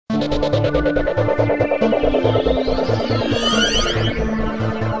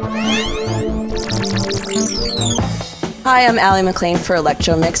Hi, I'm Allie McLean for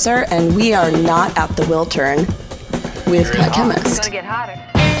Electromixer, and we are not at the Wiltern with Cut Chemist. It's gonna get hotter.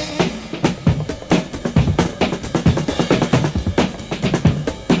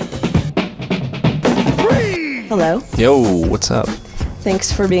 Hello. Yo, what's up?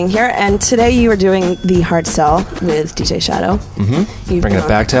 Thanks for being here. And today you are doing the hard sell with DJ Shadow. Mm-hmm. Bringing it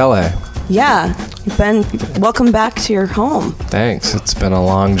back to LA. Yeah. Welcome back to your home. Thanks. It's been a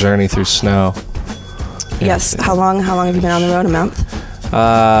long journey through snow. Yes. How long have you been on the road? A month?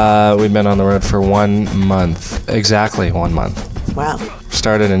 We've been on the road for 1 month. Exactly 1 month. Wow.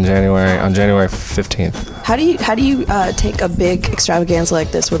 Started on January 15th. How do you take a big extravaganza like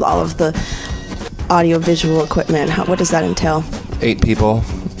this with all of the audio-visual equipment? What does that entail? 8 people.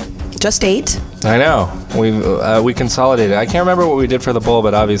 Just 8? I know. We consolidated. I can't remember what we did for the bowl,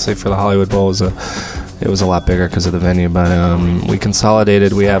 but obviously for the Hollywood Bowl it was a lot bigger because of the venue. But we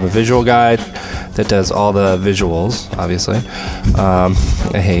consolidated. We have a visual guide that does all the visuals, obviously.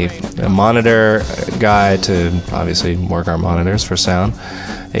 A monitor guy to obviously work our monitors for sound.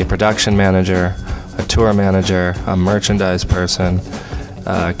 A production manager, a tour manager, a merchandise person,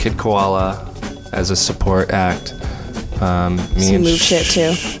 Kid Koala as a support act. Me so you move shit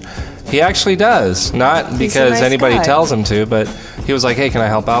too? He actually does. Not because nice anybody guy. tells him to, but he was like, hey, can I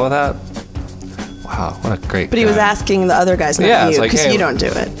help out with that? Wow, what a great But guy. he was asking the other guys, not you, because hey, you don't do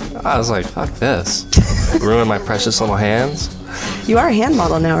it. I was like, fuck this. Ruin my precious little hands. You are a hand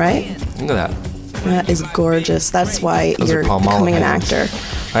model now, right? Look at that. That is gorgeous. That's why you're becoming an actor.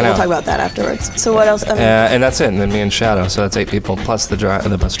 I know. We'll talk about that afterwards. So what else? And that's it. And then me and Shadow. So that's 8 people plus the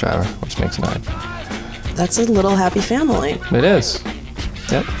bus driver, which makes 9. That's a little happy family. It is.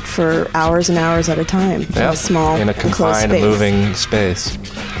 Yep. For hours and hours at a time. Yep. In a small, in a confined, moving space.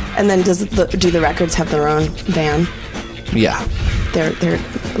 And then do the records have their own van? Yeah. They're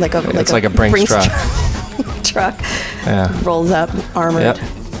like a Brinks truck. truck. Yeah. Rolls up, armored. Yep.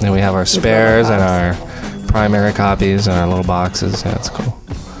 And we have our spares and our primary copies and our little boxes. Yeah, it's cool.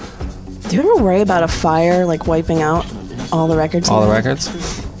 Do you ever worry about a fire, like wiping out all the records? All the records?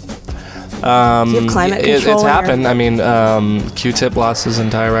 Do you have climate control? It's happened. I mean, Q-Tip lost his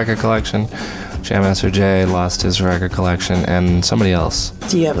entire record collection. Jam Master Jay lost his record collection, and somebody else.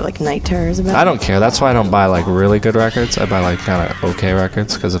 Do you have like night terrors about it? I don't care. That's why I don't buy like really good records. I buy like kind of okay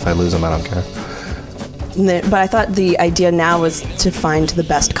records, because if I lose them, I don't care. But I thought the idea now was to find the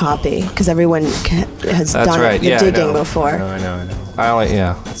best copy, because everyone has done the digging before. I know.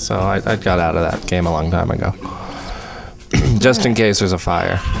 So I got out of that game a long time ago. Just in case there's a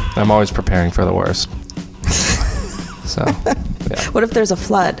fire. I'm always preparing for the worst. So, yeah. What if there's a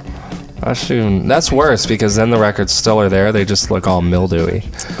flood? That's worse, because then the records still are there. They just look all mildewy.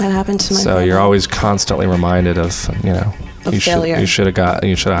 That happened to my So brother. you're always constantly reminded of, failure. You should have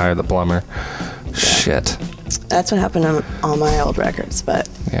hired the plumber. Yeah. Shit. That's what happened on all my old records, but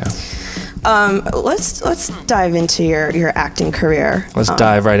yeah. Let's dive into your acting career. Let's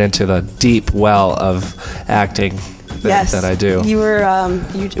dive right into the deep well of acting that I do. You're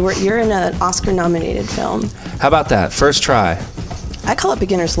in an Oscar-nominated film. How about that? First try. I call it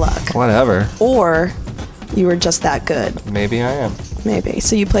beginner's luck. Whatever. Or you were just that good. Maybe I am. Maybe.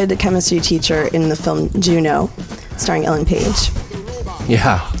 So you played the chemistry teacher in the film Juno, starring Ellen Page.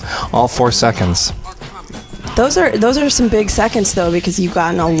 Yeah, all 4 seconds. Those are some big seconds, though, because you've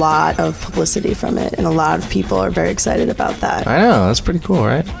gotten a lot of publicity from it, and a lot of people are very excited about that. I know, that's pretty cool,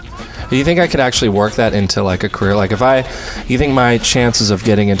 right? Do you think I could actually work that into like a career? Like you think my chances of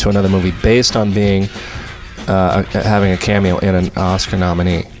getting into another movie based on being having a cameo in an Oscar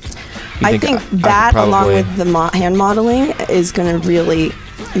nominee? I think that, along with the hand modeling, is going to really.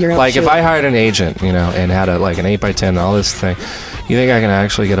 Like if I hired an agent, and had an 8x10 and all this thing, you think I can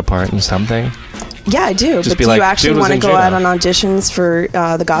actually get a part in something? Yeah, I do. But do you actually want to go out on auditions for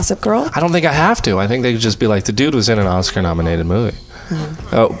The Gossip Girl? I don't think I have to. I think they could just be like, the dude was in an Oscar-nominated movie.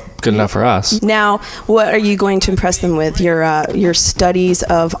 Oh, good enough for us. Now, what are you going to impress them with? Your studies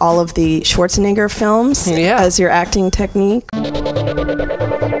of all of the Schwarzenegger films as your acting technique?